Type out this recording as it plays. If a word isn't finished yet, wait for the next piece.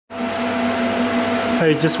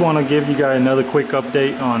I just want to give you guys another quick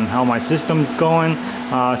update on how my system's going.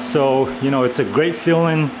 So, you know, it's a great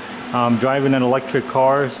feeling driving an electric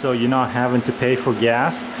car, so you're not having to pay for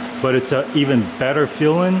gas, but it's an even better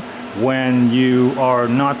feeling when you are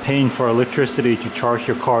not paying for electricity to charge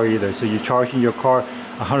your car either. So you're charging your car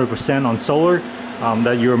 100% on solar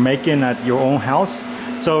that you're making at your own house.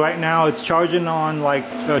 So right now it's charging on like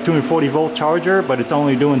a 240 volt charger, but it's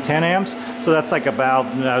only doing 10 amps. So that's like about,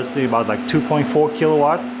 I was thinking about like 2.4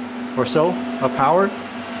 kilowatts or so of power.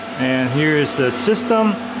 And here is the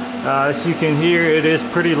system. As you can hear, it is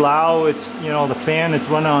pretty loud. It's, you know, the fan is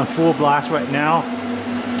running on full blast right now.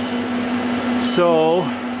 So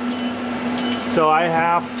I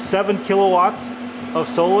have 7 kilowatts of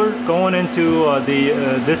solar going into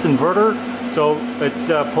this inverter. So it's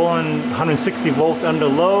pulling 160 volts under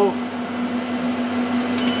low,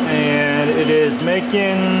 and it is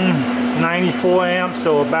making 94 amps,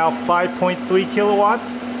 so about 5.3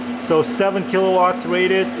 kilowatts. So 7 kilowatts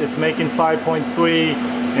rated, it's making 5.3,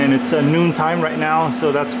 and it's noon time right now,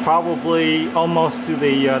 so that's probably almost to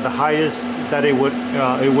the highest that it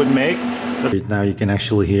would make. Now you can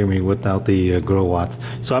actually hear me without the grow watts.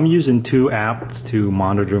 So I'm using 2 apps to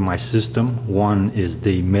monitor my system. One is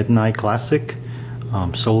the Midnight Classic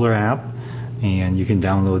solar app, and you can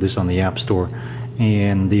download this on the App Store.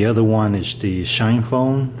 And the other one is the Shine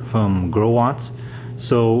Phone from Grow Watts.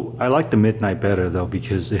 So I like the Midnight better though,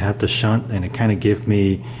 because it had the shunt and it kind of gave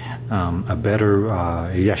me a better,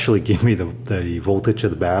 it actually gave me the voltage of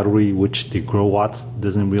the battery, which the Grow Watts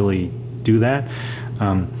doesn't really do that.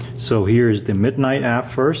 So here's the Midnight app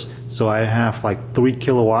first. So I have like 3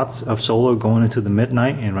 kilowatts of solar going into the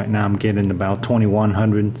Midnight, and right now I'm getting about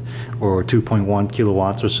 2100 or 2.1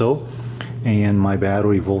 kilowatts or so, and my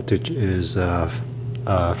battery voltage is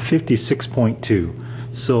 56.2.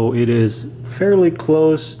 So it is fairly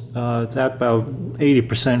close. It's at about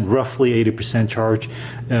 80%, roughly 80% charge.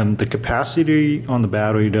 The capacity on the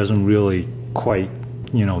battery doesn't really quite,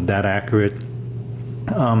 you know, that accurate.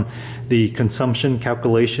 The consumption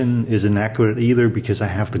calculation isn't accurate either, because I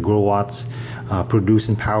have the Grow Watts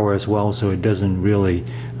producing power as well, so it doesn't really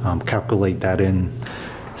calculate that in.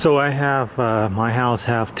 So I have my house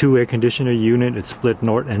have 2 air conditioner unit. It's split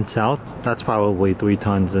north and south. That's probably 3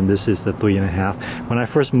 tons, and this is the 3.5. When I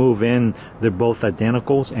first moved in, they're both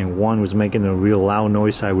identicals, and one was making a real loud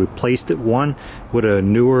noise, so I replaced it one with a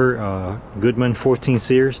newer Goodman 14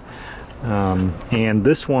 series, and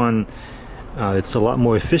this one it's a lot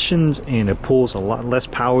more efficient, and it pulls a lot less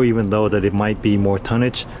power, even though that it might be more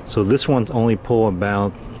tonnage. So this one's only pull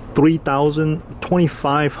about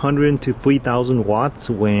 2,500 to 3,000 watts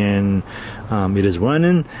when it is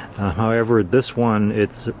running. However, this one,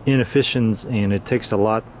 it's inefficient and it takes a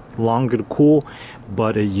lot longer to cool,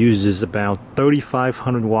 but it uses about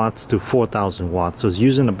 3,500 watts to 4,000 watts. So it's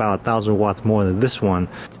using about 1,000 watts more than this one.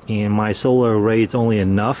 And my solar array is only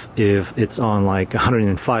enough if it's on like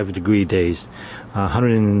 105 degree days.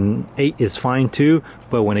 108 is fine too,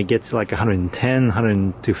 but when it gets like 110,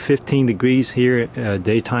 115 degrees here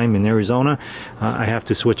daytime in Arizona, I have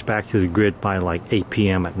to switch back to the grid by like 8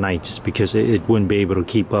 p.m. at night, just because it wouldn't be able to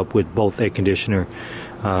keep up with both air conditioner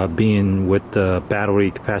being with the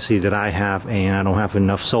battery capacity that I have, and I don't have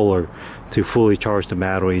enough solar to fully charge the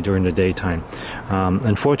battery during the daytime.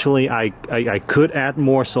 Unfortunately, I could add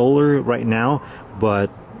more solar right now, but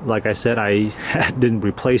like I said, I didn't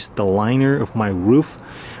replace the liner of my roof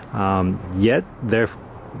yet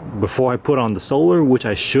before I put on the solar, which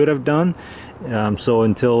I should have done. So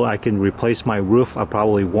until I can replace my roof, I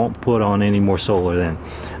probably won't put on any more solar then.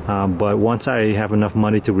 But once I have enough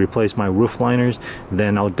money to replace my roof liners,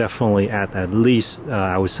 then I'll definitely add at least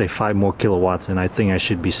I would say 5 more kilowatts, and I think I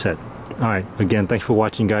should be set. Alright, again, thanks for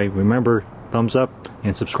watching, guys. Remember, thumbs up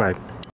and subscribe.